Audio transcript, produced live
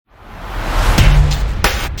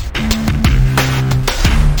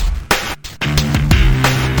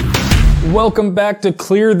welcome back to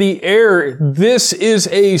Clear the Air. This is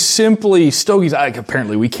a simply Stogies.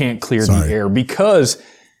 Apparently we can't clear the air because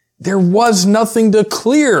there was nothing to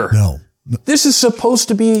clear. No. This is supposed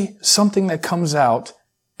to be something that comes out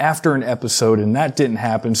after an episode, and that didn't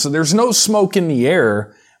happen. So there's no smoke in the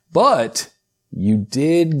air, but you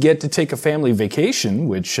did get to take a family vacation,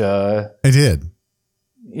 which I did.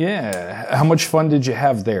 Yeah. How much fun did you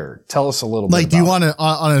have there? Tell us a little bit. Like, do you want to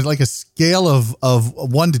on a scale of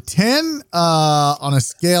 1 to 10? On a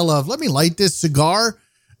scale of let me light this cigar,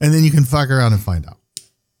 and then you can fuck around and find out.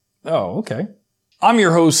 Oh, okay. I'm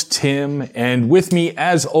your host, Tim, and with me,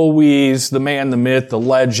 as always, the man, the myth, the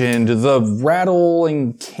legend, the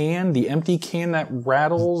rattling can, the empty can that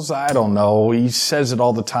rattles. I don't know. He says it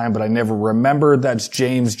all the time, but I never remember. That's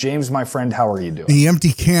James. James, my friend, how are you doing? The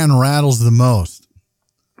empty can rattles the most.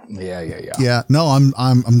 Yeah. Yeah. No,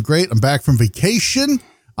 I'm great. I'm back from vacation.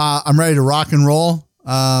 I'm ready to rock and roll.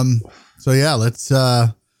 So yeah, let's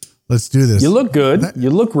do this. You look good.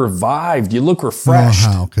 You look revived. You look refreshed.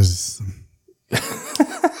 Oh, how? Because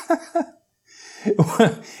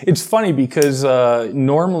it's funny because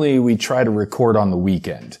normally we try to record on the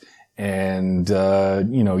weekend, and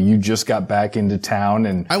you just got back into town,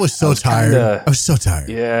 and I was tired. I was so tired.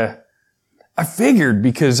 Yeah. I figured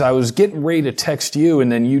because I was getting ready to text you,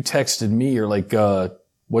 and then you texted me. You're like,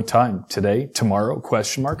 what time? Today? Tomorrow?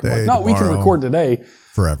 Question mark? I'm like, no, we can record today.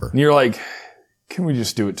 Forever. And you're like, can we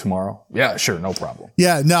just do it tomorrow? Yeah, sure. No problem.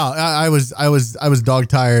 Yeah, no, I was dog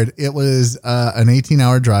tired. It was an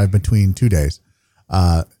 18-hour drive between 2 days.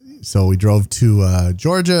 So we drove to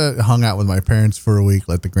Georgia, hung out with my parents for a week,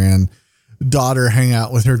 let the granddaughter hang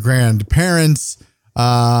out with her grandparents,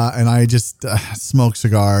 and I just smoked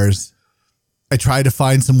cigars. I tried to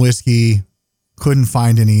find some whiskey, couldn't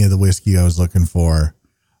find any of the whiskey I was looking for.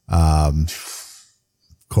 Of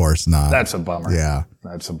course not. That's a bummer. Yeah.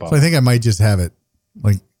 That's a bummer. So I think I might just have it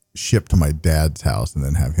like shipped to my dad's house and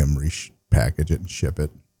then have him repackage it and ship it.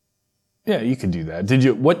 Yeah, you could do that. Did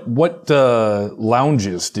you? What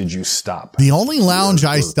lounges did you stop? The only lounge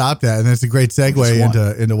I stopped at, and that's a great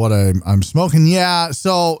segue into what I'm smoking. Yeah.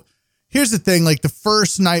 So here's the thing: like the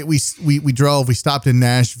first night we drove, we stopped in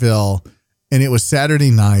Nashville, and it was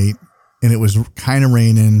Saturday night, and it was kind of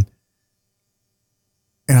raining,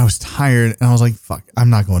 and I was tired, and I was like, "Fuck, I'm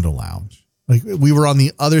not going to a lounge." Like we were on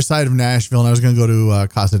the other side of Nashville, and I was going to go to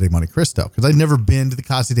Casa de Monte Cristo because I'd never been to the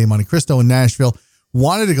Casa de Monte Cristo in Nashville.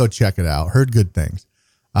 Wanted to go check it out. Heard good things.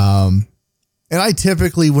 And I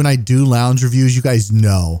typically, when I do lounge reviews, you guys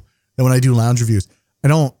know that when I do lounge reviews,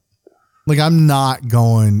 I'm not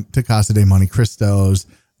going to Casa de Monte Cristos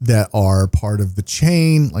that are part of the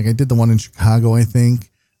chain. Like I did the one in Chicago, I think,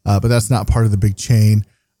 but that's not part of the big chain.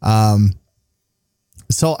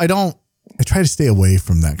 So I try to stay away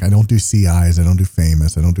from that. I don't do CIs. I don't do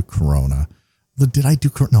Famous. I don't do Corona. Did I do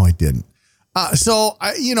Corona? No, I didn't. So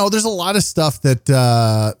there's a lot of stuff that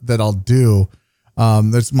I'll do.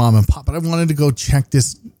 That's mom and pop, but I wanted to go check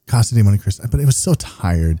this Casa de Monte Cristo, but it was so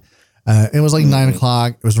tired. It was like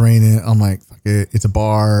 9:00. It was raining. I'm like, fuck it. It's a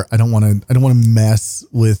bar. I don't want to mess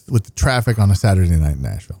with the traffic on a Saturday night in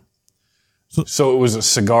Nashville. So it was a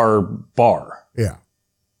cigar bar. Yeah.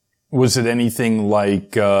 Was it anything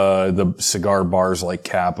like the cigar bars like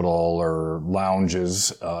Capitol or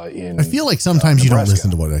lounges in I feel like sometimes you don't listen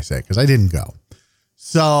to what I say because I didn't go.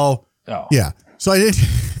 So, yeah. So I did.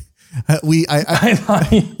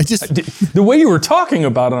 The way you were talking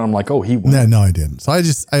about it, I'm like, oh, he went. No, I didn't. So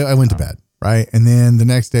I went to bed. Right. And then the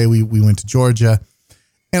next day we went to Georgia,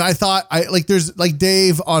 and I thought there's like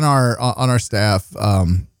Dave on our staff,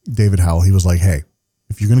 David Howell. He was like, hey,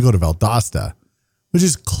 if you're going to go to Valdosta, which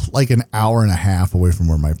is like an hour and a half away from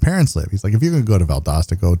where my parents live. He's like, if you're going to go to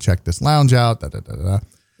Valdosta, go check this lounge out.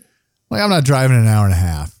 Like, I'm not driving an hour and a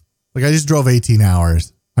half. Like, I just drove 18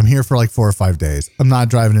 hours. I'm here for like 4 or 5 days. I'm not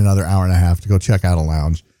driving another hour and a half to go check out a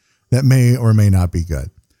lounge that may or may not be good.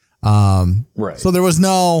 Right. So there was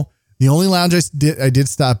the only lounge I did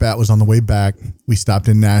stop at was on the way back. We stopped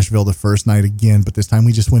in Nashville the first night again, but this time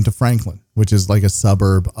we just went to Franklin, which is like a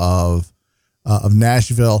suburb of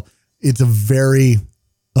Nashville. It's a very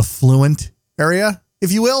affluent area,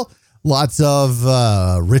 if you will. Lots of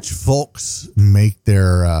rich folks make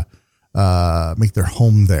their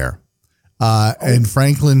home there. And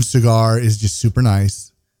Franklin Cigar is just super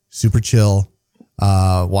nice, super chill.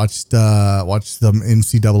 Watched them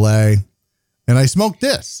NCAA, and I smoked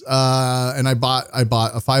this. And I bought a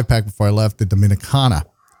 5-pack before I left, the Dominicana.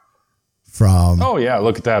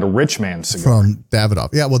 Look at that, a rich man cigar from Davidoff.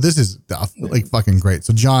 Yeah, well, this is like fucking great.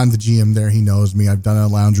 So John, the GM there, he knows me. I've done a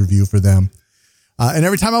lounge review for them, and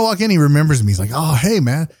every time I walk in, he remembers me. He's like, "Oh, hey,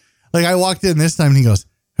 man!" Like I walked in this time, and he goes,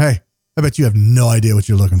 "Hey, I bet you have no idea what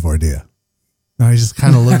you're looking for, do you? And I just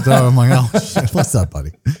kind of looked up. I'm like, oh, shit, what's up,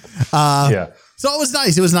 buddy? Yeah. So it was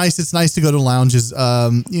nice. It was nice. It's nice to go to lounges,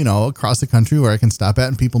 across the country where I can stop at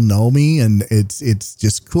and people know me, and it's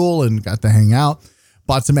just cool, and got to hang out.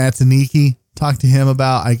 Bought some Atsuniki. Talked to him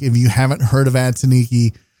about, if you haven't heard of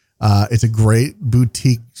Atsuniki, it's a great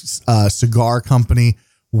boutique cigar company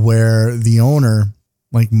where the owner,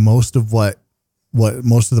 like most of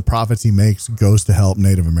the profits he makes goes to help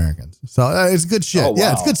Native Americans. So it's good shit. Oh, wow.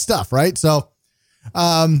 Yeah, it's good stuff, right? So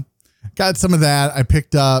got some of that. I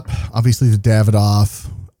picked up, obviously, the Davidoff.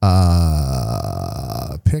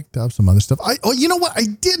 Picked up some other stuff. You know what? I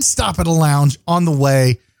did stop at a lounge on the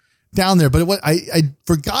way down there, but I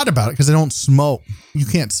forgot about it because I don't smoke. You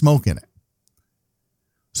can't smoke in it.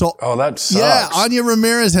 So, that sucks. Yeah, Anya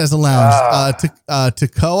Ramirez has a lounge.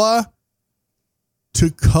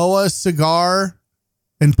 Toccoa Cigar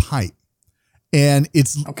and Pipe, and it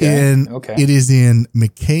is in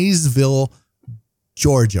McKaysville,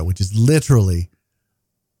 Georgia, which is literally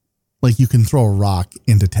like you can throw a rock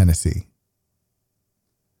into Tennessee.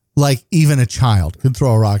 Like even a child could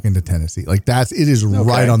throw a rock into Tennessee. Like it is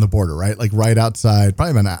right on the border, right? Like right outside,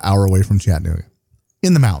 probably about an hour away from Chattanooga,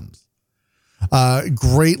 in the mountains.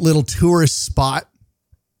 Great little tourist spot.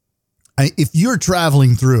 If you're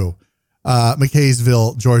traveling through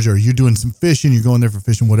McKaysville, Georgia, or you're doing some fishing, you're going there for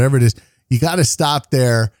fishing, whatever it is, you got to stop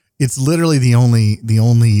there. It's literally the only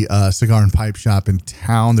cigar and pipe shop in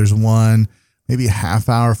town. There's one maybe a half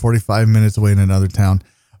hour, 45 minutes away in another town,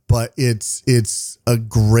 but it's a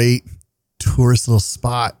great tourist little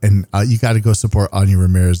spot, and you got to go support Anya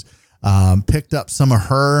Ramirez. Picked up some of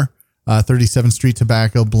her 37th Street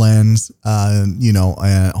tobacco blends, and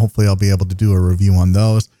hopefully I'll be able to do a review on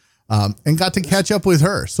those. And got to catch up with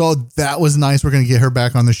her. So that was nice. We're going to get her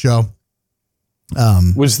back on the show.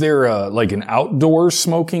 Was there like an outdoor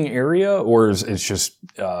smoking area, or is it just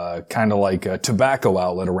kind of like a tobacco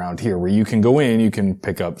outlet around here where you can go in, you can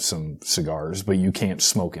pick up some cigars, but you can't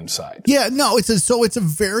smoke inside? Yeah, no, it's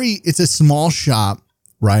a small shop,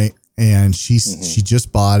 right? And she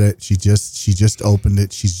just bought it. She just opened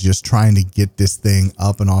it. She's just trying to get this thing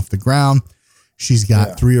up and off the ground. She's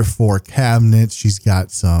got 3 or 4 cabinets. She's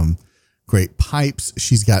got some great pipes.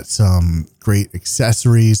 She's got some great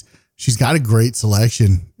accessories. She's got a great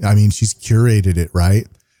selection. I mean, she's curated it, right?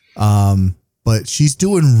 But she's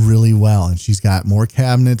doing really well, and she's got more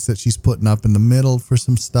cabinets that she's putting up in the middle for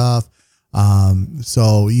some stuff.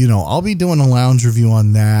 So, I'll be doing a lounge review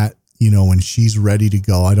on that, when she's ready to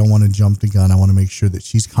go. I don't want to jump the gun. I want to make sure that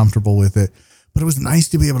she's comfortable with it. But it was nice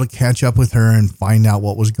to be able to catch up with her and find out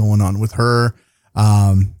what was going on with her.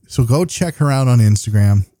 So go check her out on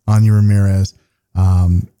Instagram, Anya Ramirez.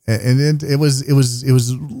 And it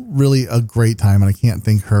was really a great time, and I can't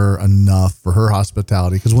thank her enough for her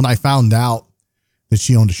hospitality. Because when I found out that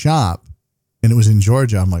she owned a shop and it was in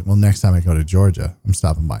Georgia, I'm like, well, next time I go to Georgia, I'm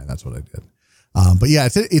stopping by. And that's what I did. But yeah,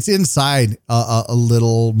 it's inside a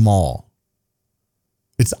little mall.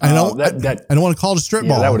 I don't want to call it a strip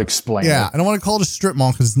mall. That would explain. Yeah, I don't want to call it a strip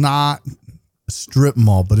mall because it's not a strip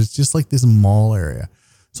mall, but it's just like this mall area.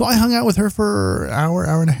 So I hung out with her for an hour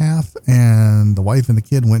and a half, and the wife and the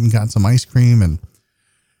kid went and got some ice cream, and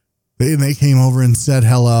they came over and said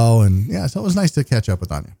hello, and yeah, so it was nice to catch up with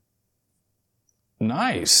Anya.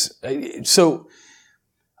 Nice. So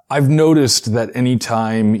I've noticed that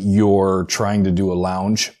anytime you're trying to do a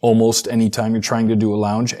lounge, almost anytime you're trying to do a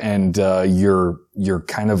lounge, and you're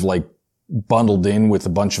kind of like bundled in with a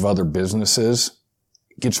bunch of other businesses,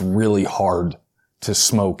 it gets really hard to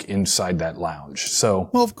smoke inside that lounge.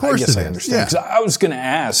 So well, of course I guess I understand. 'Cause I was going to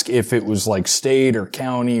ask if it was like state or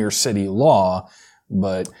county or city law,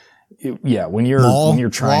 but when you're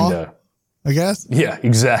trying to, I guess. Yeah,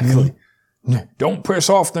 exactly. Mm-hmm. Don't piss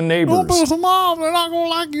off the neighbors. Don't piss them off. They're not going to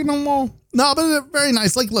like you no more. No, but it's very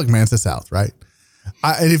nice. Like, look, man, it's the South, right?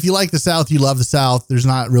 And if you like the South, you love the South. There's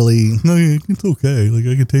not really, no, it's okay. Like,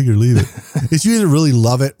 I can take it or leave it. It's you either really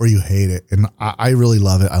love it or you hate it. And I really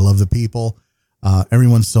love it. I love the people.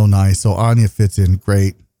 Everyone's so nice. So Anya fits in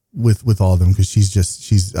great with all of them because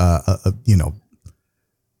she's an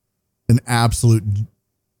absolute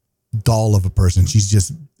doll of a person. She's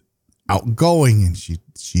just outgoing, and she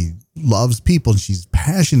loves people, and she's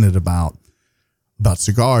passionate about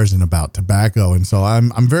cigars and about tobacco. And so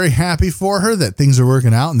I'm very happy for her that things are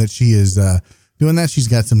working out and that she is doing that. She's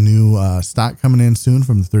got some new stock coming in soon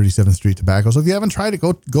from the 37th Street Tobacco. So if you haven't tried it,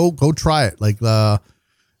 go try it. Like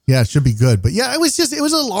yeah, it should be good. But yeah, it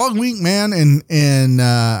was a long week, man. And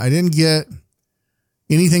I didn't get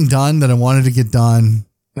anything done that I wanted to get done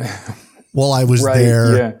while I was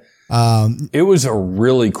there. It was a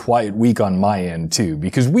really quiet week on my end too,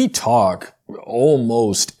 because we talk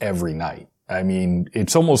almost every night. I mean,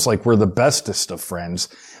 it's almost like we're the bestest of friends.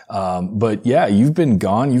 But yeah, you've been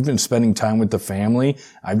gone. You've been spending time with the family.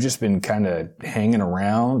 I've just been kind of hanging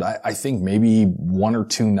around. I think maybe 1 or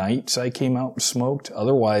 2 nights I came out and smoked.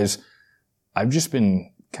 Otherwise, I've just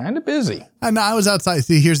been kind of busy. And I was outside.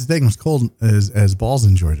 See, here's the thing. It was cold as balls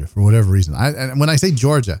in Georgia for whatever reason. And when I say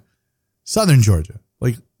Georgia, southern Georgia,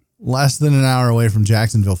 like less than an hour away from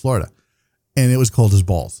Jacksonville, Florida. And it was cold as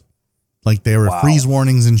balls. Like there were freeze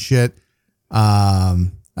warnings and shit.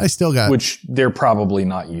 I still got, which they're probably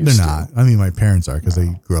not used to. They're not. I mean, my parents are, because they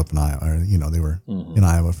grew up in Iowa, or, they were in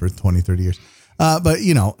Iowa for 20, 30 years. But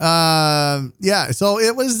yeah, so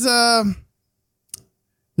it was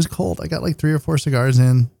cold. I got like 3 or 4 cigars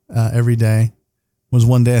in, every day. It was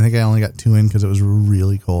one day, I think I only got 2 in because it was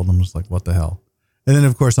really cold. I'm just like, what the hell? And then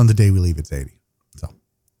of course on the day we leave, it's 80. So.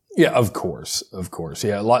 Yeah, of course.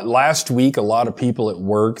 Yeah. Last week, a lot of people at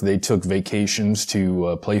work, they took vacations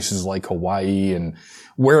to places like Hawaii and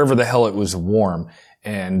wherever the hell it was warm.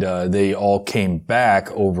 And they all came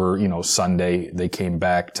back over, Sunday. They came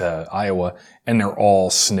back to Iowa and they're all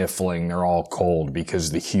sniffling. They're all cold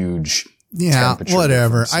because the huge temperature.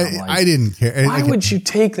 Whatever. I didn't care. Why would you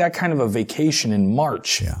take that kind of a vacation in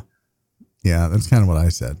March? Yeah. Yeah, that's kind of what I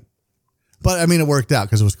said. But I mean, it worked out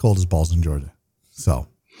because it was cold as balls in Georgia. So.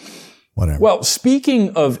 Whatever. Well,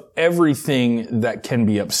 speaking of everything that can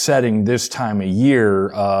be upsetting this time of year,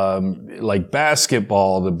 like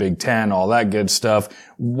basketball, the Big Ten, all that good stuff,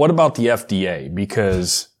 what about the FDA?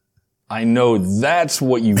 Because I know that's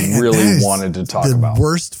what you really wanted to talk about. The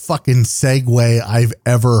worst fucking segue I've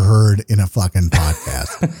ever heard in a fucking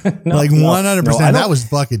podcast. 100%. That was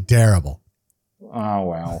fucking terrible. Oh,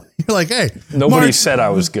 wow. You're like, hey. Nobody said I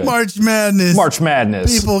was good. March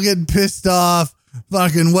Madness. People getting pissed off.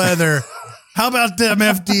 Fucking weather. How about them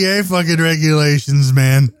FDA fucking regulations,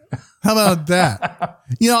 man? How about that?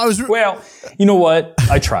 Well, you know what?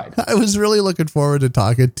 I tried. I was really looking forward to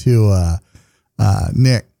talking to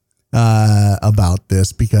Nick about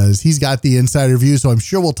this because he's got the insider view. So I'm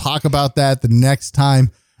sure we'll talk about that the next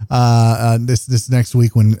time this next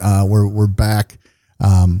week when we're back.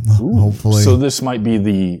 Hopefully. So this might be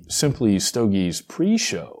the Simply Stogies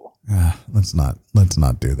pre-show. Let's not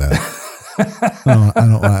do that.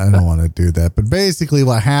 I don't want to do that. But basically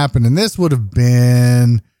what happened, and this would have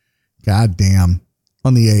been, goddamn,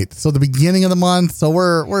 on the 8th. So the beginning of the month. So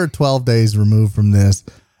we're 12 days removed from this.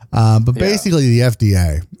 But basically the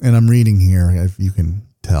FDA, and I'm reading here, if you can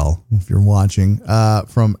tell, if you're watching,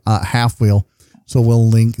 from Half Wheel. So we'll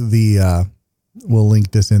link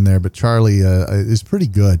this in there. But Charlie is pretty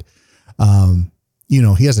good.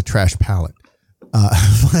 He has a trash palate.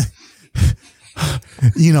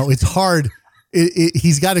 It's hard.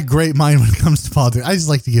 He's got a great mind when it comes to politics. I just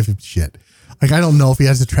like to give him shit. Like, I don't know if he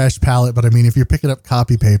has a trash palate, but I mean, if you're picking up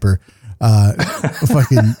copy paper,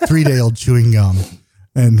 fucking 3-day-old chewing gum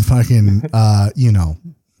and fucking,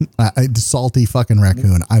 salty fucking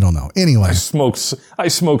raccoon. I don't know. Anyway, I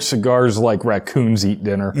smoke cigars like raccoons eat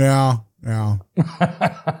dinner. Yeah. I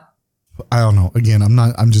don't know. Again,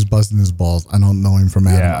 I'm just busting his balls. I don't know him from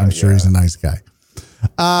Adam. I'm sure he's a nice guy.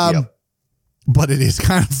 But it is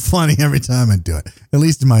kind of funny every time I do it. At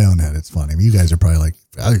least in my own head, it's funny. You guys are probably like,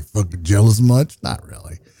 are you fucking jealous much? Not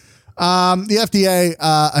really. The FDA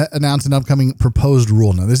announced an upcoming proposed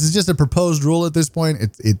rule. Now, this is just a proposed rule at this point.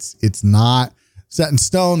 It's not set in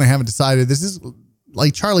stone. They haven't decided. This is,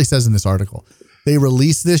 like Charlie says in this article, they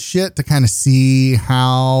release this shit to kind of see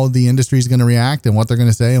how the industry is going to react and what they're going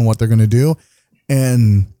to say and what they're going to do.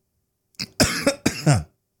 And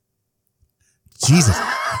Jesus,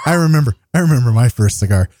 I remember my first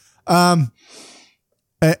cigar. Then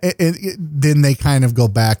they kind of go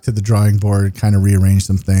back to the drawing board, kind of rearrange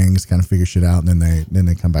some things, kind of figure shit out, and then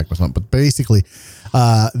they come back with something. But basically,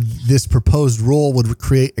 this proposed rule would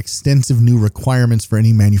create extensive new requirements for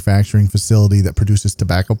any manufacturing facility that produces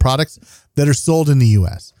tobacco products that are sold in the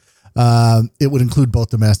U.S. It would include both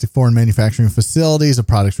domestic, foreign manufacturing facilities of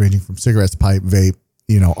products ranging from cigarettes, pipe, vape,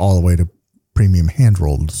 all the way to premium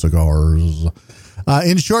hand-rolled cigars.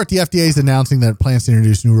 In short, the FDA is announcing that it plans to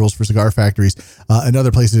introduce new rules for cigar factories and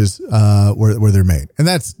other places where they're made. And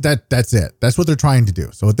that's it. That's what they're trying to do.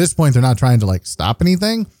 So at this point, they're not trying to stop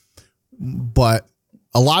anything. But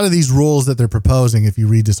a lot of these rules that they're proposing, if you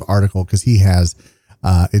read this article, because he has,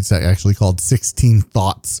 it's actually called 16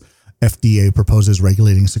 Thoughts. FDA proposes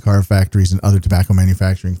regulating cigar factories and other tobacco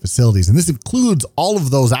manufacturing facilities. And this includes all of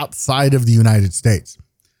those outside of the United States,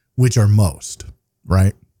 which are most,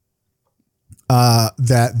 right?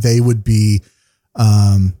 That they would be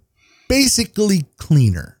basically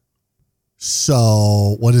cleaner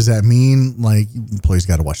So what does that mean? Like, employees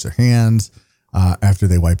got to wash their hands after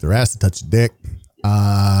they wipe their ass to touch the dick.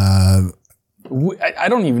 I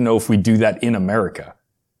don't even know if we do that in America.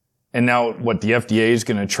 And now what the FDA is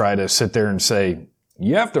going to try to sit there and say,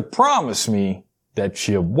 you have to promise me that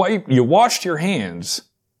you washed your hands.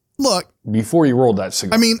 Look, before you rolled that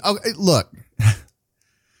cigar. I mean, okay, look,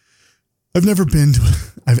 I've never been to,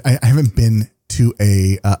 I haven't been to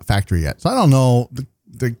a factory yet. So I don't know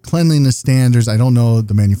the cleanliness standards. I don't know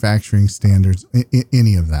the manufacturing standards,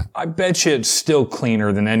 any of that. I bet you it's still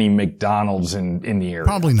cleaner than any McDonald's in the area.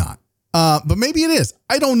 Probably not. But maybe it is.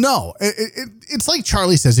 I don't know. It's like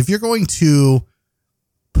Charlie says, if you're going to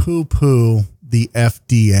poo-poo the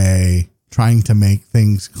FDA trying to make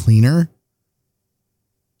things cleaner,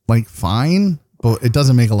 like, fine, but it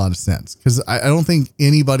doesn't make a lot of sense, because I don't think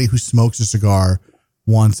anybody who smokes a cigar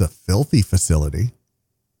wants a filthy facility.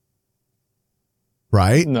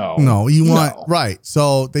 Right? No, you want, right.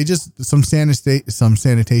 So they just, some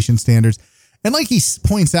sanitation standards. And like he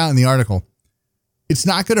points out in the article, it's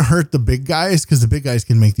not going to hurt the big guys, because the big guys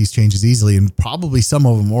can make these changes easily, and probably some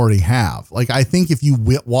of them already have. Like, I think if you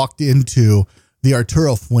walked into the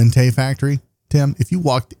Arturo Fuente factory, Tim, if you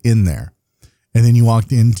walked in there and then you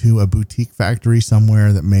walked into a boutique factory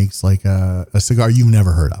somewhere that makes like a cigar you've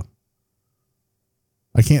never heard of,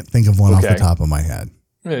 I can't think of one off the top of my head.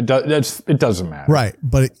 It doesn't matter. Right.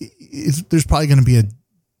 But there's probably going to be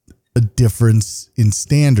a difference in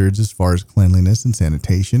standards as far as cleanliness and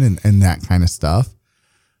sanitation and that kind of stuff.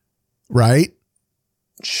 Right?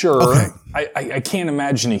 Sure. Okay. I can't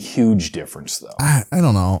imagine a huge difference, though. I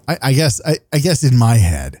don't know. I guess in my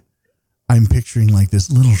head, I'm picturing like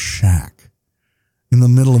this little shack in the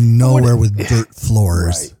middle of nowhere with dirt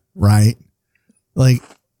floors, right? Like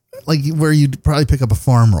where you'd probably pick up a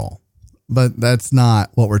farm roll, but that's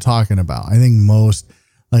not what we're talking about. I think most,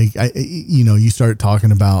 like, you start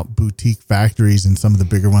talking about boutique factories, and some of the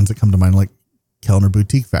bigger ones that come to mind, like Kellner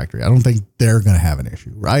Boutique Factory. I don't think they're going to have an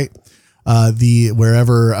issue, right?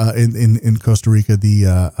 Wherever in Costa Rica,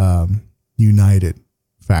 the United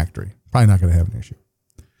Factory, probably not going to have an issue.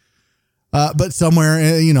 But somewhere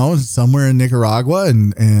in Nicaragua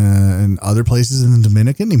and other places in the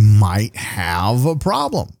Dominican, they might have a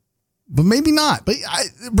problem, but maybe not. But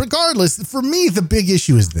regardless, for me, the big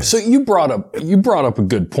issue is this. So you brought up a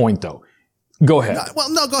good point, though. Go ahead.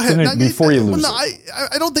 Go ahead. Before you lose it.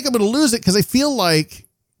 I don't think I'm going to lose it, because I feel like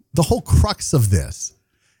the whole crux of this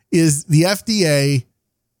is the FDA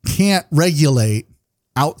can't regulate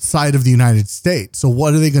outside of the United States. So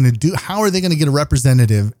what are they going to do? How are they going to get a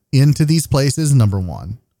representative into these places? Number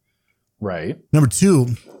one. Right. Number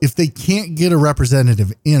two, if they can't get a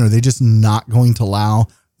representative in, are they just not going to allow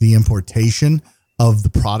the importation of the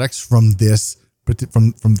products from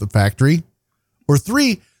from the factory? Or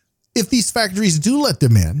three, if these factories do let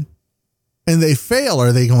them in and they fail,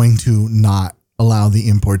 are they going to not allow the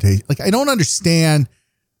importation? Like, I don't understand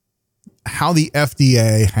how the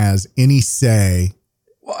FDA has any say.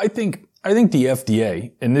 Well, I think the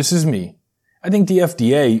FDA, and this is me, I think the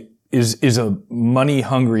FDA is a money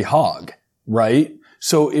hungry hog, right?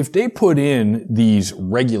 So if they put in these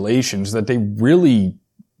regulations that they really,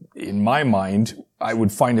 in my mind, I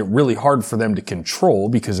would find it really hard for them to control,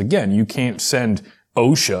 because again, you can't send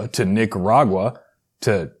OSHA to Nicaragua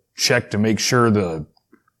to check to make sure the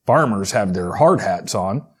farmers have their hard hats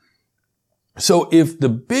on. So if the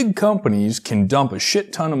big companies can dump a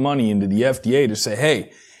shit ton of money into the FDA to say,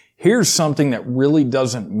 hey, here's something that really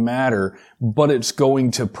doesn't matter, but it's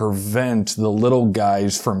going to prevent the little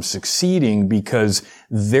guys from succeeding, because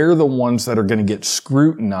they're the ones that are going to get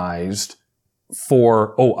scrutinized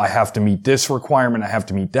for, I have to meet this requirement, I have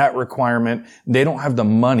to meet that requirement. They don't have the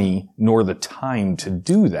money nor the time to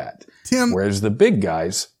do that. Tim, whereas the big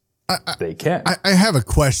guys, they can. I have a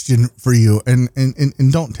question for you, and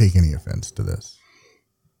don't take any offense to this.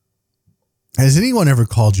 Has anyone ever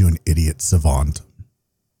called you an idiot savant?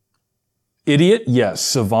 Idiot? Yes.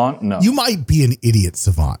 Savant? No. You might be an idiot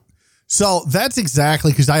savant. So that's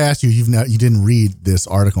exactly, because I asked you, you didn't read this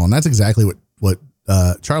article, and that's exactly what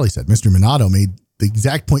Charlie said. Mr. Minato made the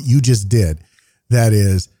exact point you just did. That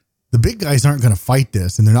is, the big guys aren't going to fight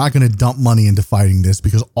this, and they're not going to dump money into fighting this,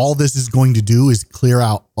 because all this is going to do is clear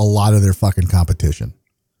out a lot of their fucking competition.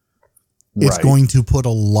 Right. It's going to put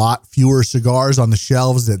a lot fewer cigars on the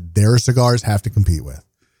shelves that their cigars have to compete with.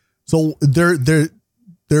 So there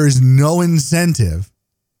is no incentive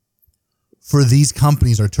for these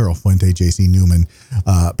companies, Arturo Fuente, JC Newman,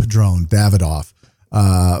 Padron, Davidoff,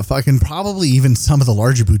 fucking probably even some of the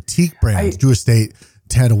larger boutique brands, Drew Estate,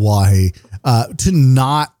 Tatawahe, to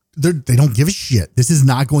not, they don't give a shit. This is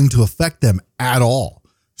not going to affect them at all.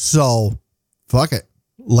 So fuck it,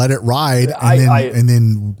 let it ride, and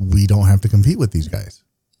then we don't have to compete with these guys.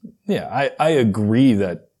 Yeah, I agree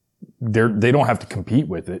that they don't have to compete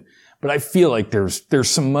with it, but I feel like there's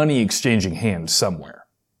some money exchanging hands somewhere.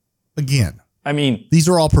 Again, I mean, these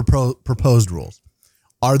are all proposed rules.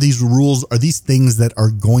 Are these things that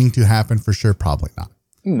are going to happen for sure? Probably not.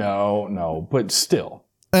 No, but still.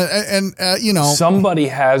 And somebody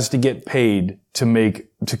has to get paid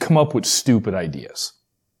to come up with stupid ideas.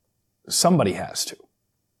 Somebody has to.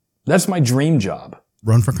 That's my dream job.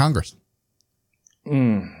 Run for Congress.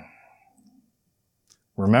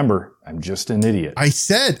 Remember, I'm just an idiot. I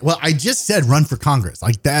just said run for Congress.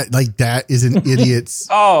 Like that is an idiot's.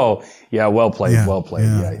 Oh, yeah. Well played. Yeah, well played.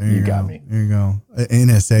 Yeah, you got me. There you go.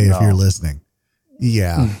 NSA, if you're listening.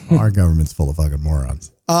 Yeah. Our government's full of fucking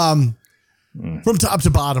morons. From top to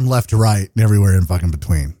bottom, left to right, and everywhere in fucking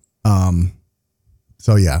between.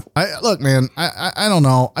 So yeah, look, man, I don't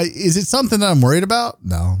know. Is it something that I'm worried about?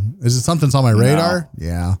 No. Is it something that's on my radar? No.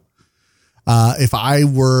 Yeah. If I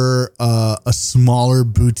were a smaller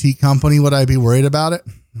boutique company, would I be worried about it?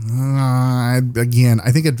 I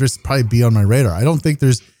think it'd just probably be on my radar. I don't think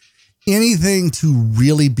there's anything to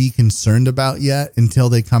really be concerned about yet until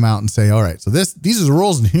they come out and say, all right, so these are the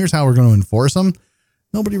rules and here's how we're going to enforce them.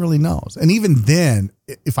 Nobody really knows. And even then,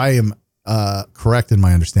 if I am correct in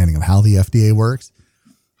my understanding of how the FDA works,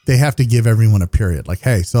 they have to give everyone a period. Like,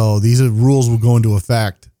 hey, so these rules will go into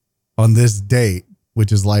effect on this date,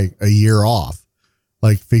 which is like a year off.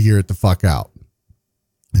 Like, figure it the fuck out.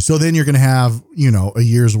 So then you're going to have, a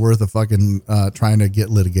year's worth of fucking trying to get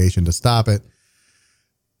litigation to stop it.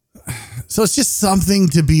 So it's just something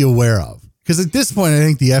to be aware of. Because at this point, I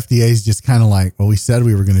think the FDA is just kind of like, well, we said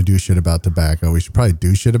we were going to do shit about tobacco. We should probably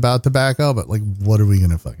do shit about tobacco. But like, what are we going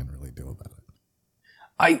to fucking really do about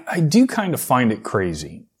it? I do kind of find it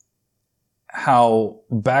crazy how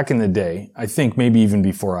back in the day, I think maybe even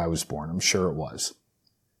before I was born, I'm sure it was,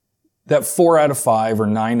 that 4 out of 5 or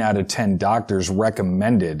 9 out of 10 doctors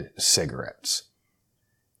recommended cigarettes.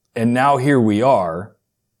 And now here we are.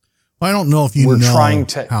 Well, I don't know if you know trying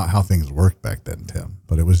to, how things worked back then, Tim,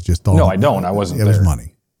 but it was just all. No, I don't. I wasn't there. It was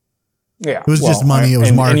money. Yeah. It was just money. It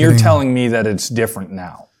was marketing. And you're telling me that it's different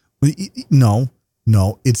now. No,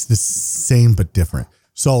 it's the same, but different.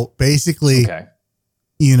 So basically, okay.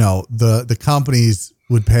 The companies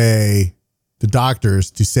would pay the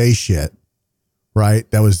doctors to say shit, right?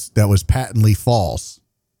 That was patently false.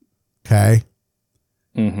 Okay.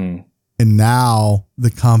 Mm-hmm. And now the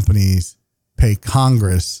companies pay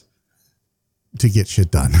Congress to get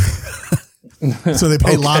shit done. So they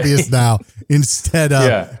pay lobbyists now instead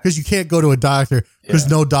of, because you can't go to a doctor because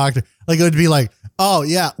no doctor, like it would be like, oh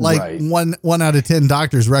yeah, like one out of 10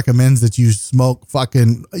 doctors recommends that you smoke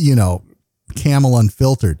fucking, Camel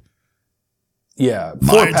unfiltered. Yeah.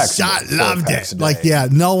 Mark Shot loved it. Like, yeah,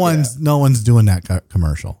 no one's doing that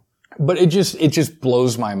commercial. But it just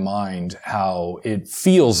blows my mind how it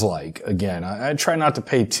feels like, again, I try not to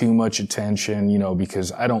pay too much attention,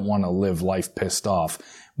 because I don't want to live life pissed off,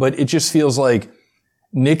 but it just feels like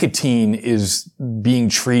nicotine is being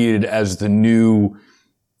treated as the new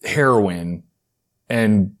heroin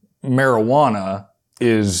and marijuana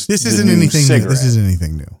is This isn't anything new. This isn't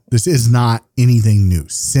anything new. This is not anything new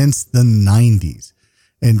since the 90s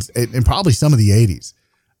and probably some of the 80s.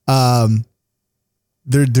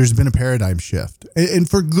 There's been a paradigm shift and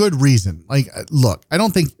for good reason. Like, look, I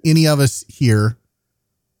don't think any of us here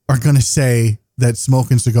are going to say that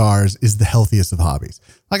smoking cigars is the healthiest of hobbies.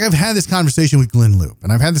 Like, I've had this conversation with Glenn Loop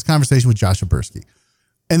and I've had this conversation with Josh Oberski,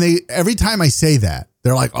 and every time I say that,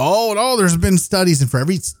 they're like, oh no, there's been studies, and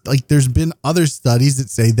there's been other studies that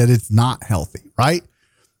say that it's not healthy. Right.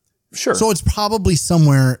 Sure. So it's probably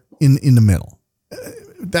somewhere in the middle.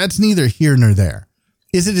 That's neither here nor there.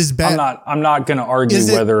 Is it as bad? I'm not going to argue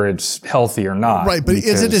whether it's healthy or not. Right. But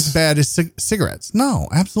is it as bad as cigarettes? No,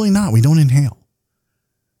 absolutely not. We don't inhale.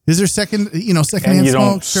 Is there secondhand smoke? And you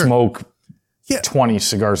don't smoke 20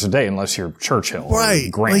 cigars a day unless you're Churchill. Right.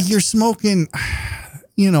 Or Grant. Like, you're smoking,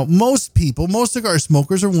 most cigar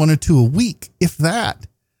smokers are 1 or 2 a week, if that.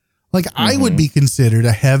 Like, I would be considered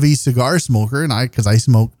a heavy cigar smoker, because I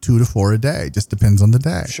smoke 2 to 4 a day. Just depends on the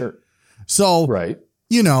day. Sure. So, right.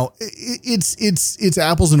 It's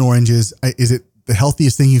apples and oranges. Is it the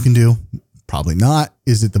healthiest thing you can do? Probably not.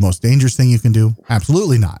 Is it the most dangerous thing you can do?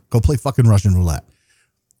 Absolutely not. Go play fucking Russian roulette.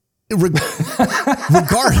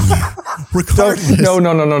 Regardless. No.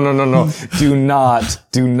 Do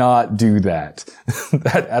not do that.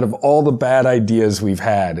 That, out of all the bad ideas we've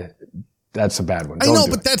had, that's a bad one. I know,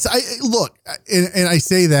 but look, and I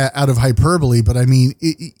say that out of hyperbole, but I mean,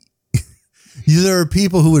 there are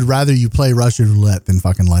people who would rather you play Russian roulette than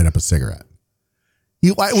fucking light up a cigarette.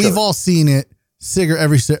 We've all seen it. For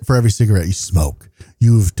every cigarette you smoke,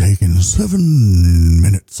 you've taken 7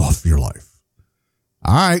 minutes off your life.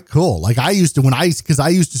 All right, cool. Like I used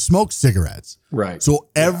to smoke cigarettes. Right. So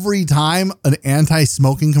every time an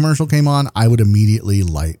anti-smoking commercial came on, I would immediately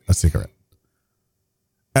light a cigarette.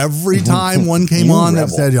 Every time one came on that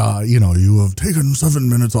said, you have taken 7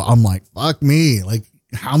 minutes off. I'm like, fuck me. Like,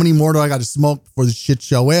 how many more do I got to smoke before the shit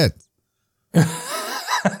show ends?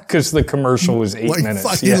 Because the commercial was 8 minutes.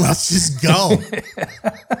 Fucking let's just go.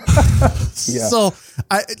 So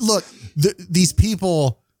these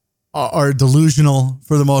people are delusional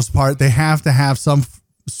for the most part. They have to have some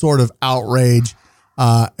sort of outrage.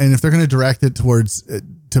 And if they're going to direct it towards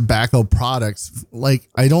tobacco products, like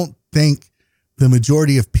I don't think the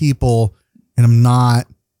majority of people, and I'm not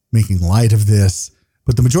making light of this,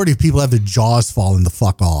 but the majority of people have their jaws falling the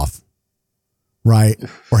fuck off. Right.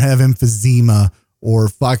 Or have emphysema or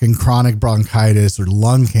fucking chronic bronchitis or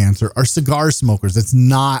lung cancer are cigar smokers. That's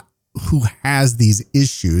not who has these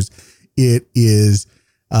issues. It is,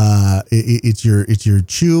 it's your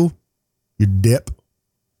chew, your dip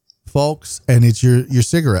folks, and it's your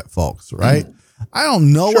cigarette folks, right? I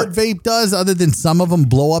don't know what vape does other than some of them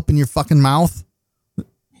blow up in your fucking mouth.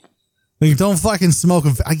 Like, don't fucking smoke.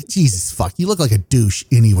 Jesus, fuck. You look like a douche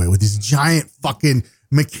anyway with this giant fucking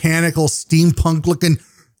mechanical steampunk looking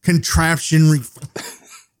contraption.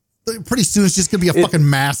 Pretty soon it's just gonna be a fucking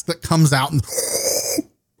mask that comes out and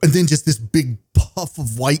then just this big puff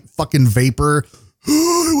of white fucking vapor.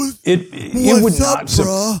 It would not,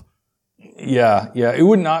 bruh? It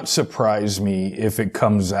would not surprise me if it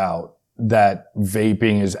comes out that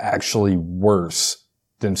vaping is actually worse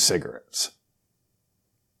than cigarettes.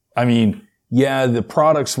 I mean, the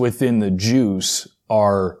products within the juice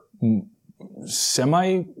are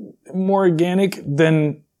semi more organic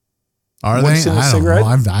than what's in the cigarette.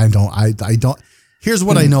 I don't. Here's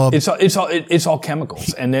what I know. It's all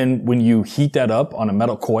chemicals. And then when you heat that up on a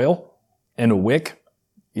metal coil and a wick,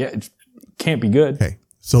 it can't be good. Okay.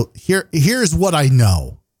 So here's what I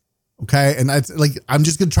know. Okay. And I'm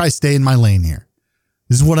just going to try to stay in my lane here.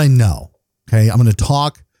 This is what I know. Okay. I'm going to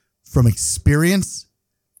talk from experience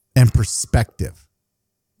and perspective.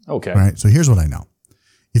 Okay. All right. So here's what I know.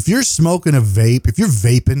 If you're smoking a vape, if you're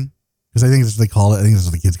vaping, because I think that's what they call it. I think that's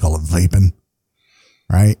what the kids call it, vaping.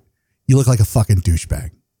 Right? You look like a fucking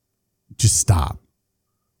douchebag. Just stop.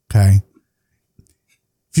 Okay?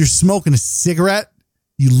 If you're smoking a cigarette,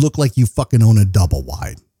 you look like you fucking own a double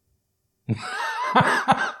wide.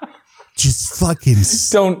 Just fucking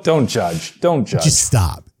don't judge. Don't judge. Just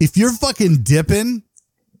stop. If you're fucking dipping,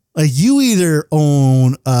 like you either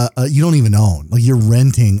own you don't even own. Like you're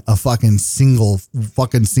renting a fucking single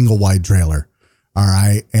wide trailer. All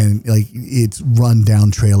right. And like it's run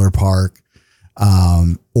down trailer park.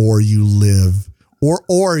 Or you live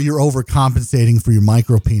or you're overcompensating for your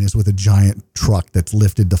micro penis with a giant truck that's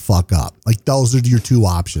lifted the fuck up. Like those are your two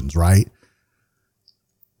options, right?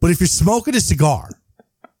 But if you're smoking a cigar,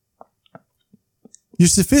 you're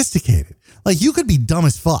sophisticated. Like you could be dumb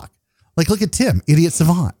as fuck. Like look at Tim, idiot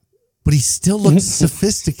savant, but he still looks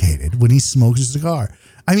sophisticated when he smokes a cigar.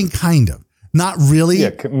 I mean, kind of, not really,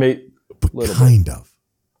 but kind of.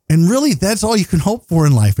 And really, that's all you can hope for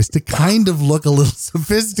in life is to kind of look a little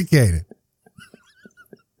sophisticated.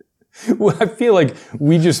 Well, I feel like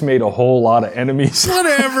we just made a whole lot of enemies.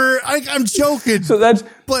 Whatever. I'm joking. So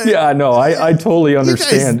I totally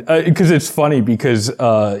understand. Because it's funny because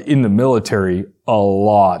in the military,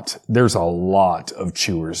 there's a lot of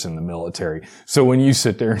chewers in the military. So when you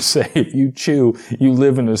sit there and say, if you chew, you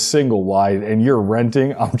live in a single wide and you're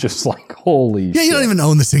renting, I'm just like, holy shit. You don't even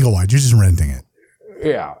own the single wide. You're just renting it.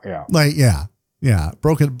 Yeah. Like, yeah.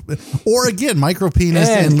 Broken. Or again, micro penis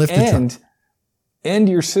and lifted truck. And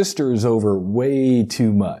your sister is over way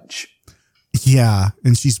too much. Yeah.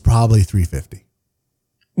 And she's probably 350.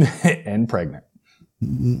 And pregnant.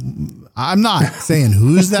 I'm not saying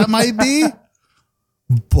whose that might be,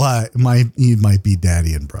 but it might be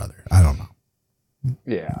daddy and brother. I don't know.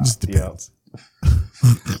 Yeah. It just depends.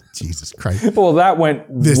 Jesus Christ. Well, that went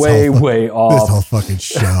way off. This whole fucking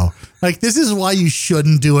show. Like, this is why you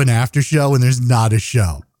shouldn't do an after show when there's not a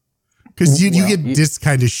show. Because you get this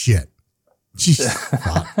kind of shit. Jesus.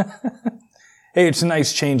 Hey, it's a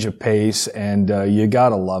nice change of pace, and you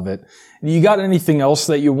gotta love it. You got anything else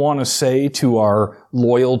that you want to say to our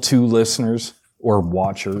loyal 2 listeners or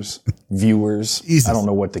watchers, viewers? Jesus. I don't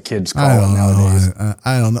know what the kids call it nowadays.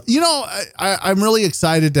 I don't know. You know, I'm really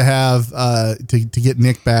excited to have to get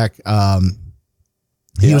Nick back.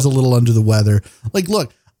 He was a little under the weather. Like,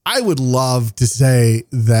 look, I would love to say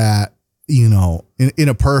that, you know, in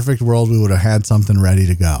a perfect world, we would have had something ready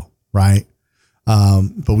to go, right?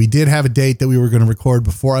 But we did have a date that we were going to record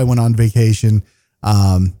before I went on vacation.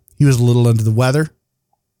 He was a little under the weather.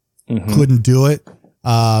 Mm-hmm. Couldn't do it.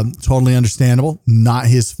 Totally understandable. Not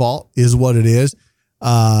his fault, is what it is.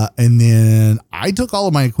 And then I took all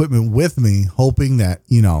of my equipment with me, hoping that,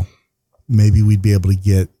 maybe we'd be able to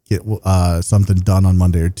get something done on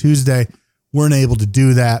Monday or Tuesday. Weren't able to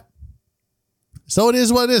do that. So it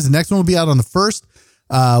is what it is. The next one will be out on the 1st,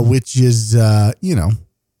 which is,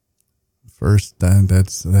 first,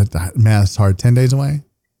 that math's hard. 10 days away,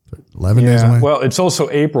 11 days away. Well, it's also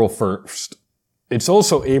April 1st.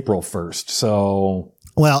 So,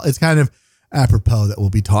 well, it's kind of apropos that we'll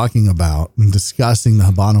be talking about and discussing the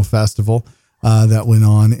Habano Festival, that went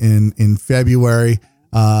on in February,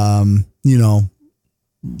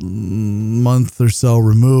 month or so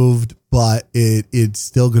removed, but it's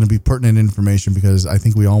still going to be pertinent information because I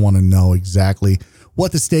think we all want to know exactly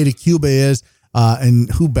what the state of Cuba is,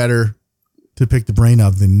 and who better to pick the brain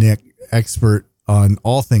of than Nick, expert on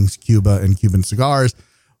all things Cuba and Cuban cigars,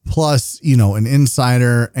 plus, an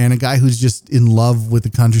insider and a guy who's just in love with the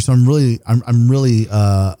country. So I'm really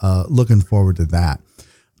looking forward to that.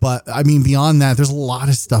 But I mean, beyond that, there's a lot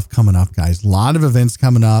of stuff coming up, guys. A lot of events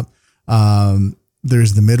coming up.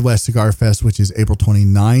 There's the Midwest Cigar Fest, which is April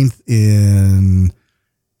 29th in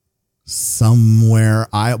somewhere,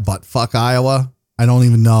 Iowa. I don't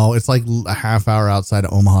even know. It's like a half hour outside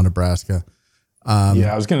of Omaha, Nebraska.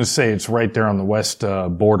 I was going to say it's right there on the west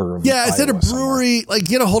border of Iowa. It's at a brewery. Somewhere. Like,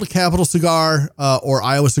 get a hold of Capital Cigar or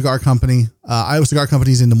Iowa Cigar Company. Iowa Cigar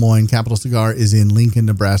Company is in Des Moines. Capital Cigar is in Lincoln,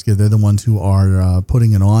 Nebraska. They're the ones who are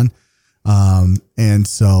putting it on. And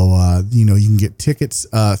so you can get tickets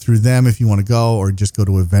through them if you want to go, or just go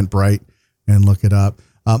to Eventbrite and look it up.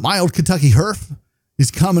 My Old Kentucky Herf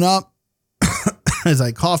is coming up as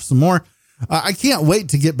I cough some more. I can't wait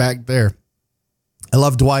to get back there. I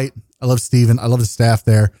love Dwight. I love Steven. I love the staff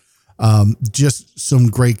there. Just some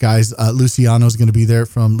great guys. Luciano's going to be there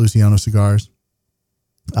from Luciano Cigars.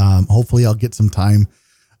 Hopefully I'll get some time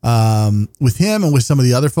with him and with some of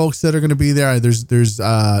the other folks that are going to be there. There's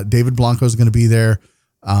David Blanco's going to be there.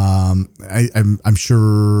 I'm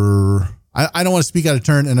sure I don't want to speak out of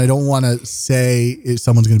turn, and I don't want to say if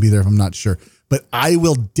someone's going to be there if I'm not sure, but I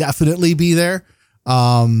will definitely be there.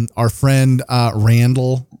 Our friend,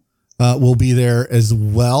 Randall, will be there as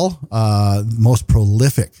well. Most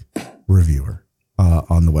prolific reviewer,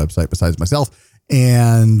 on the website besides myself,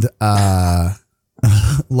 and,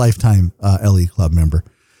 lifetime, LE Club member.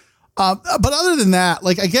 But other than that,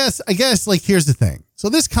 like, I guess like, here's the thing. So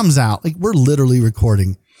this comes out, like, we're literally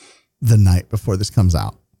recording the night before this comes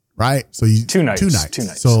out, right? So two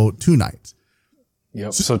nights. So 2 nights.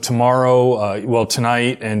 Yep. So tomorrow,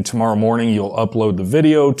 tonight and tomorrow morning, you'll upload the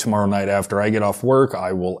video. Tomorrow night after I get off work,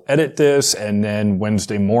 I will edit this, and then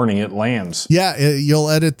Wednesday morning it lands. Yeah. You'll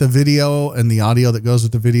edit the video and the audio that goes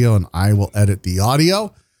with the video, and I will edit the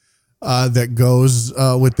audio that goes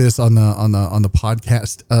with this on the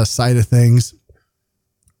podcast side of things,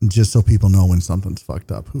 just so people know when something's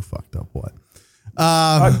fucked up, who fucked up what.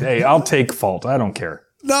 Hey, I'll take fault. I don't care.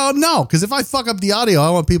 No, because if I fuck up the audio, I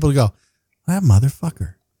want people to go, that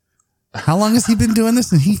motherfucker, how long has he been doing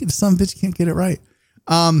this? And some bitch can't get it right.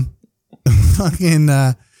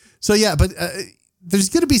 So yeah, but there's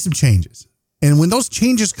going to be some changes. And when those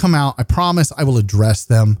changes come out, I promise I will address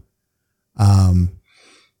them. I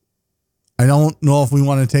don't know if we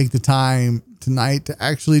want to take the time tonight to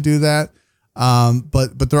actually do that.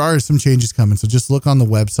 But there are some changes coming. So just look on the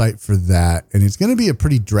website for that. And it's going to be a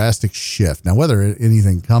pretty drastic shift. Now, whether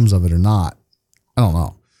anything comes of it or not, I don't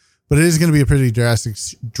know. But it is going to be a pretty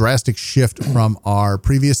drastic shift from our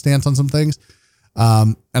previous stance on some things.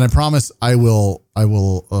 And I promise I will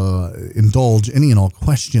indulge any and all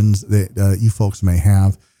questions that you folks may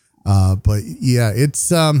have. But yeah, it's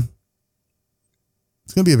going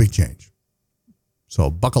to be a big change. So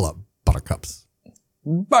buckle up, buttercups.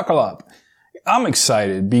 Buckle up. I'm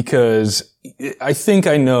excited because I think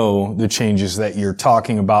I know the changes that you're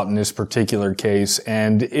talking about in this particular case.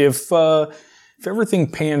 And if everything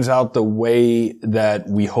pans out the way that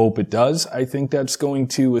we hope it does, I think that's going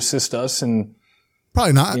to assist us in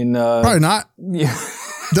probably not. Yeah.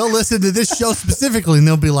 They'll listen to this show specifically and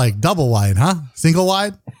they'll be like, double wide, huh? Single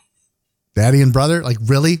wide? Daddy and brother? Like,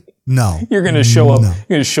 really? No. You're going to show up. You're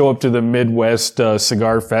going to show up to the Midwest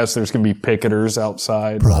Cigar Fest. There's going to be picketers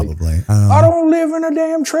outside. Probably. Like, I don't live in a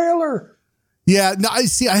damn trailer. Yeah, no, I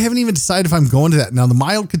haven't even decided if I'm going to that. Now, the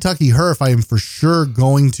Mild Kentucky Herf, I am for sure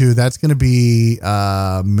going to. That's going to be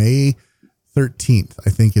May 13th,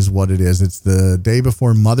 I think is what it is. It's the day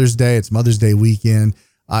before Mother's Day. It's Mother's Day weekend.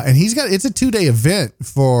 And it's a 2-day event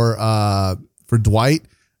for Dwight.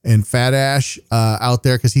 and Fat Ash out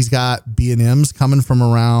there because he's got B&Ms coming from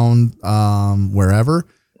around wherever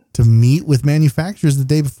to meet with manufacturers the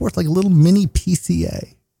day before. It's like a little mini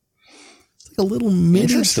PCA. It's like a little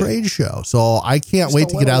mini trade show. So I can't wait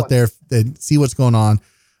to get out there and see what's going on.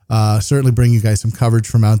 Certainly bring you guys some coverage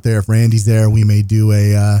from out there. If Randy's there, we may do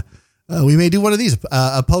one of these,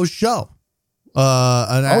 a post show,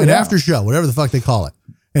 an after show, whatever the fuck they call it.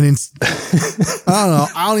 And I don't know.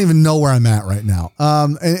 I don't even know where I'm at right now.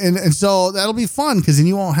 And so that'll be fun because then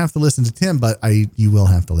you won't have to listen to Tim, but you will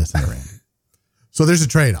have to listen to Randy. So there's a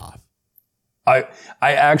trade-off. I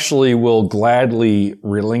actually will gladly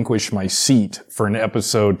relinquish my seat for an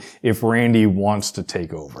episode if Randy wants to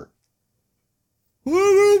take over. What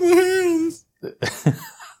are my hands?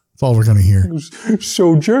 That's all we're going to hear.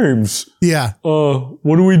 So James. Yeah.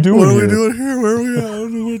 What are we doing here? What are we doing here? Where are we at? I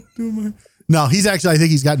don't know what to do. No, I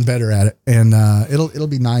think he's gotten better at it, and it'll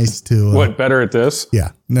be nice to. What, better at this?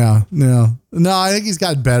 Yeah. No. I think he's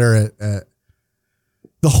gotten better at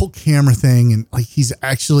the whole camera thing, and like he's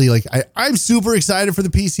actually like I'm super excited for the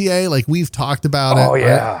PCA. Like we've talked about it. Oh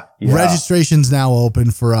yeah. Right? Yeah. Registration's now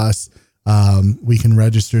open for us. We can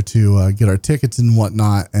register to get our tickets and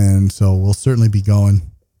whatnot, and so we'll certainly be going.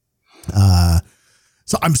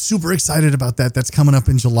 So I'm super excited about that. That's coming up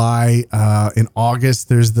in July. In August,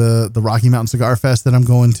 there's the Rocky Mountain Cigar Fest that I'm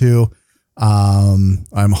going to.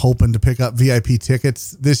 I'm hoping to pick up VIP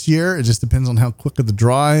tickets this year. It just depends on how quick of the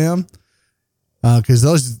draw I am. Cause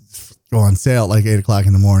those go on sale at like 8:00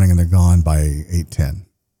 in the morning and they're gone by 8:10.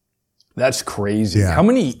 That's crazy. Yeah. How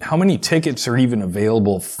many tickets are even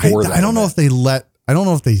available for that? I don't know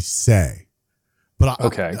if they say. But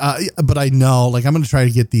but I know, like, I'm going to try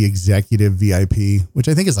to get the executive VIP, which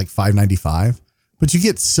I think is like $5.95. But you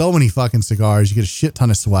get so many fucking cigars, you get a shit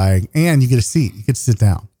ton of swag, and you get a seat. You get to sit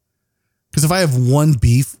down. Because if I have one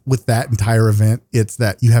beef with that entire event, it's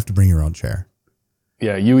that you have to bring your own chair.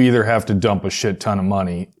 Yeah, you either have to dump a shit ton of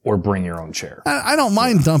money or bring your own chair. I don't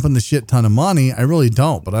mind dumping the shit ton of money. I really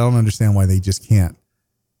don't. But I don't understand why they just can't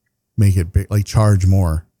make it big, like charge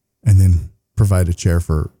more and then provide a chair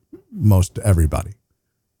for most everybody.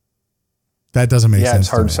 That doesn't make sense. Yeah, it's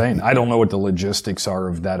hard saying. I don't know what the logistics are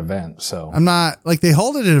of that event. So I'm not like they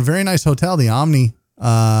hold it at a very nice hotel, the Omni,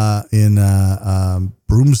 in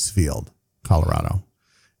Broomsfield, Colorado.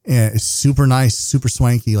 And it's super nice, super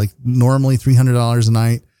swanky, like normally $300 a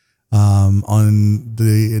night. On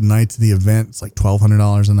the nights of the event, it's like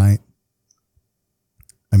 $1,200 a night.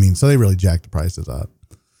 I mean, so they really jacked the prices up.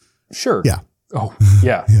 Sure. Yeah. Oh,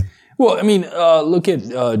 yeah. Yeah. Well, I mean, look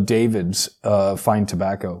at David's Fine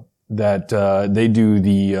Tobacco that they do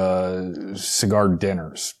the cigar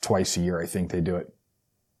dinners twice a year. I think they do it.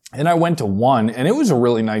 And I went to one, and it was a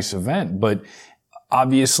really nice event, but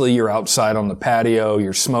obviously you're outside on the patio,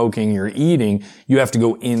 you're smoking, you're eating. You have to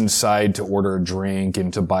go inside to order a drink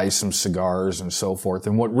and to buy some cigars and so forth.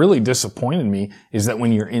 And what really disappointed me is that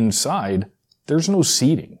when you're inside, there's no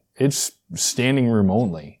seating. It's standing room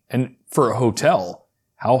only. And for a hotel,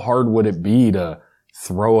 how hard would it be to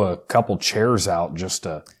throw a couple chairs out just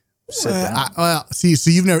to sit down? So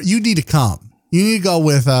you need to come. You need to go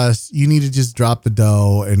with us. You need to just drop the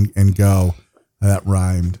dough and go. That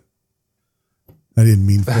rhymed. I didn't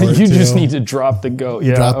mean for it. You just need to drop the go.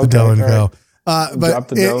 Yeah, drop the dough and go.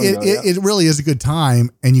 But it really is a good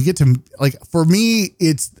time. And you get to, like, for me,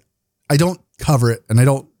 I don't cover it and I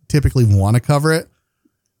don't typically want to cover it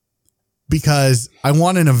because I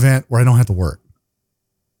want an event where I don't have to work.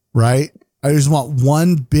 Right? I just want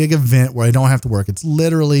one big event where I don't have to work. It's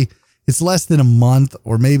less than a month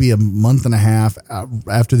or maybe a month and a half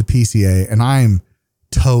after the PCA and I'm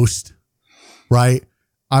toast, right?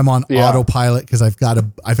 I'm on autopilot because I've got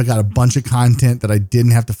a bunch of content that I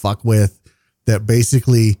didn't have to fuck with that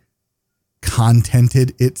basically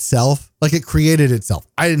contented itself. Like it created itself.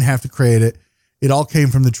 I didn't have to create it. It all came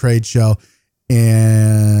from the trade show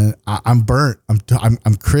and I'm burnt.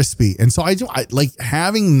 I'm crispy. And so I like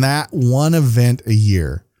having that one event a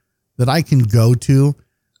year that I can go to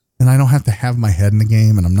and I don't have to have my head in the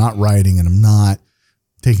game and I'm not writing and I'm not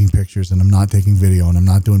taking pictures and I'm not taking video and I'm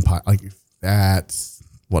not doing like that's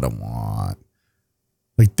what I want.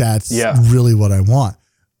 Like that's really what I want.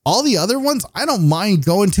 All the other ones, I don't mind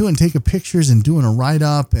going to and taking pictures and doing a write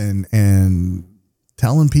up and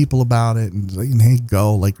telling people about it and saying, hey,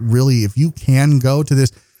 go. Like really, if you can go to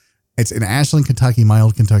this, it's in Ashland, Kentucky, my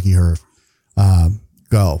old Kentucky Herb.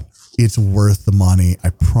 Go. It's worth the money. I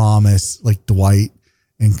promise. Like Dwight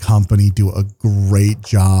and company do a great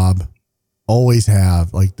job. Always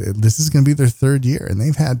have. Like this is going to be their third year and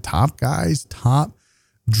they've had top guys, top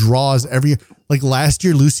draws every year. Like last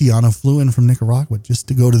year, Luciano flew in from Nicaragua just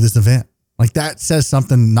to go to this event. Like that says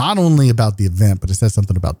something not only about the event, but it says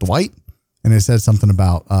something about Dwight, and it says something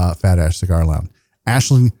about Fat Ash Cigar Lounge,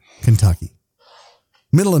 Ashland, Kentucky,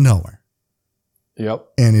 middle of nowhere. Yep.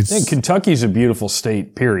 And Kentucky's a beautiful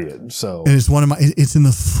state, period. So, and it's in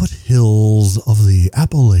the foothills of the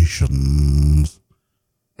Appalachians.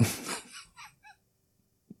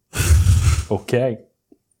 Okay.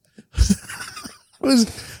 I was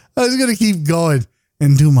going to keep going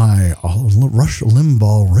and do my Rush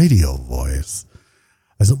Limbaugh radio voice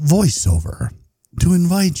as a voiceover to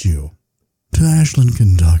invite you to Ashland,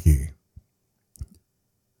 Kentucky.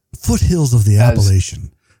 Foothills of the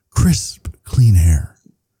Appalachian, crisp, clean air,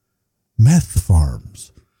 meth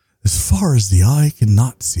farms as far as the eye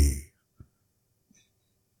cannot see.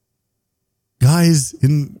 Guys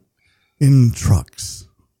in trucks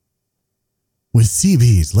with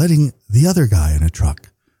CBs letting the other guy in a truck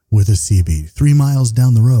with a CB 3 miles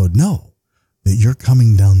down the road know that you're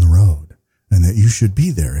coming down the road and that you should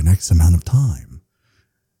be there in X amount of time,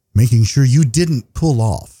 making sure you didn't pull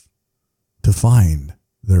off to find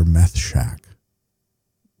their meth shack.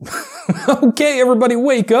 Okay, everybody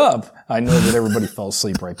wake up. I know that everybody fell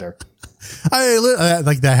asleep right there. I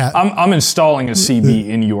like that. I'm installing a CB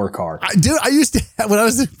in your car. I used to have, when I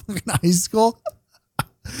was in high school,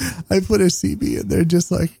 I put a CB in there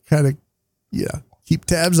just like kind of, keep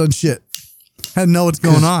tabs on shit. Had to know what's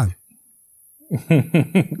going on.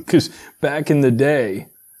 Because back in the day,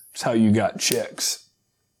 it's how you got chicks.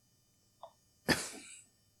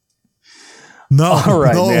 No, all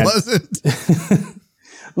right, no, man. It wasn't.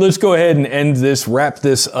 Let's go ahead and wrap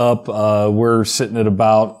this up. We're sitting at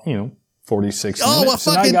about, 46 minutes. Oh, well,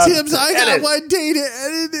 fucking Tibbs, I got one day to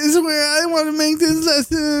edit this where I want to make this less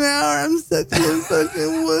than an hour. I'm such a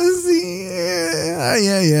fucking wussy.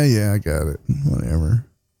 Yeah, I got it. Whatever.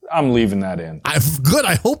 I'm leaving that in. Good.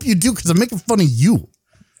 I hope you do, because I'm making fun of you.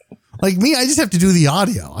 Like me, I just have to do the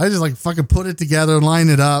audio. I just fucking put it together, line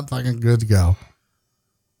it up, fucking good to go.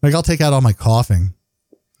 Like I'll take out all my coughing.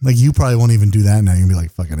 Like you probably won't even do that now. You'll be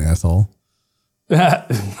like, fucking asshole.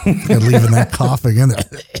 Leaving that coughing in there.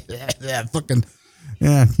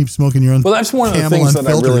 Keep smoking your own. Well, that's one of the things that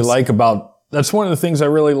I really like about. That's one of the things I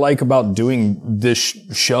really like about doing this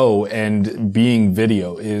show and being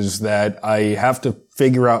video is that I have to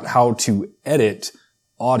figure out how to edit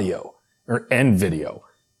audio and video.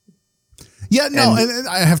 Yeah, no, and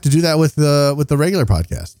I have to do that with the regular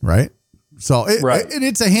podcast, right? So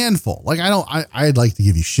it's a handful. Like I'd like to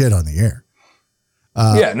give you shit on the air.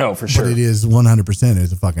 For sure. But it is 100%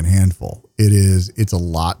 is a fucking handful. It's a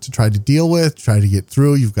lot to try to deal with, try to get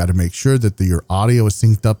through. You've got to make sure that your audio is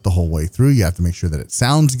synced up the whole way through. You have to make sure that it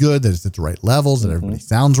sounds good, that it's at the right levels, that everybody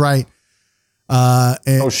sounds right.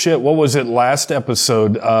 Oh shit. What was it last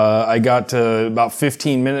episode? I got to about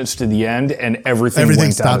 15 minutes to the end and everything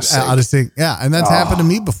went stopped out of sync. Yeah. And that's happened to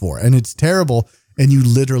me before and it's terrible. And you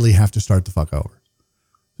literally have to start the fuck over.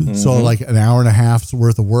 So like an hour and a half's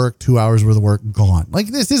worth of work, 2 hours worth of work gone. Like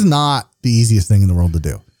this is not the easiest thing in the world to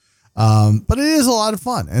do. But it is a lot of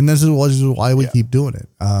fun. And this is why we keep doing it.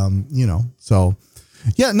 So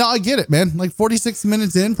yeah, no, I get it, man. Like 46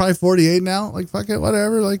 minutes in, probably 48 now. Like fuck it,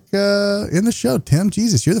 whatever. Like, in the show, Tim,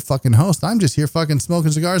 Jesus, you're the fucking host. I'm just here fucking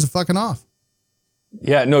smoking cigars and fucking off.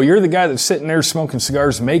 Yeah, no, you're the guy that's sitting there smoking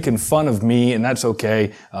cigars, making fun of me, and that's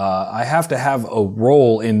okay. I have to have a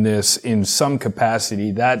role in this in some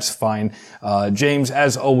capacity. That's fine. James,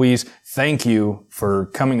 as always, thank you for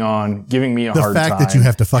coming on, giving me a hard time. The fact that you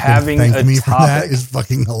have to fucking thank me for that is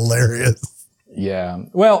fucking hilarious. Yeah.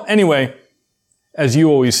 Well, anyway, as you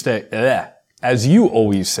always say,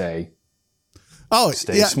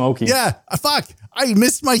 stay smoky. Yeah, fuck. I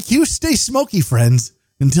missed my cue. Stay smoky, friends.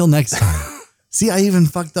 Until next time. See, I even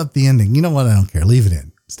fucked up the ending. You know what? I don't care. Leave it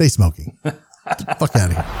in. Stay smoky. Get the fuck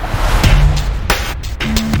out of here.